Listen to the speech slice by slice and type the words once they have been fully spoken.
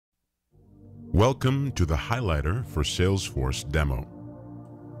Welcome to the highlighter for Salesforce demo.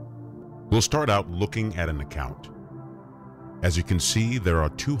 We'll start out looking at an account. As you can see, there are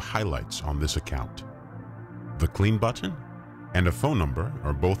two highlights on this account. The clean button and a phone number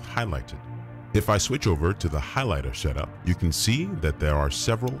are both highlighted. If I switch over to the highlighter setup, you can see that there are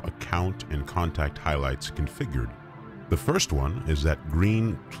several account and contact highlights configured. The first one is that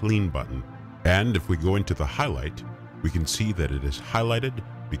green clean button. And if we go into the highlight, we can see that it is highlighted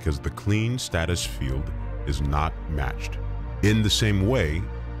because the clean status field is not matched. In the same way,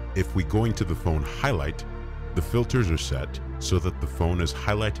 if we go into the phone highlight, the filters are set so that the phone is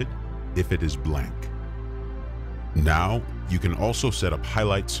highlighted if it is blank. Now, you can also set up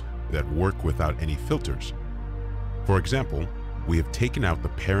highlights that work without any filters. For example, we have taken out the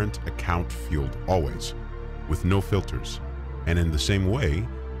parent account field always, with no filters. And in the same way,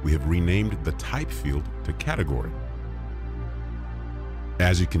 we have renamed the type field to category.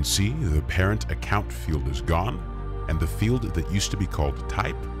 As you can see, the parent account field is gone, and the field that used to be called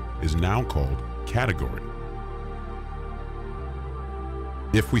type is now called category.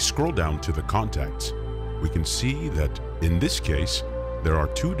 If we scroll down to the contacts, we can see that in this case, there are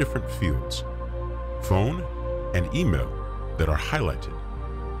two different fields, phone and email, that are highlighted.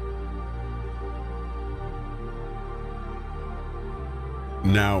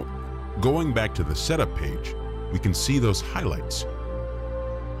 Now, going back to the setup page, we can see those highlights.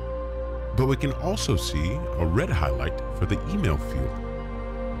 But we can also see a red highlight for the email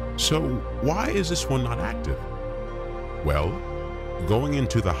field. So why is this one not active? Well, going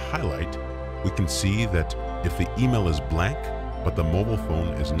into the highlight, we can see that if the email is blank, but the mobile phone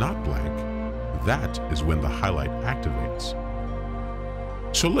is not blank, that is when the highlight activates.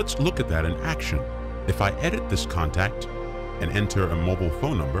 So let's look at that in action. If I edit this contact and enter a mobile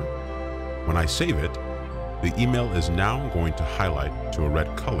phone number, when I save it, the email is now going to highlight to a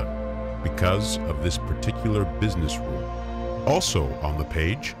red color because of this particular business rule. Also on the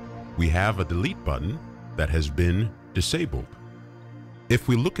page, we have a delete button that has been disabled. If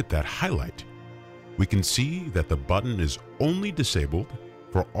we look at that highlight, we can see that the button is only disabled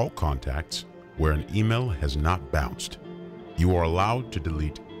for all contacts where an email has not bounced. You are allowed to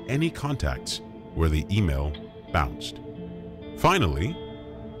delete any contacts where the email bounced. Finally,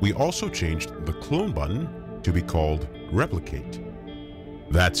 we also changed the clone button to be called replicate.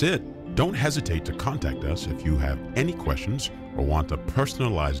 That's it. Don't hesitate to contact us if you have any questions or want a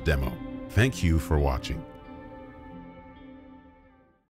personalized demo. Thank you for watching.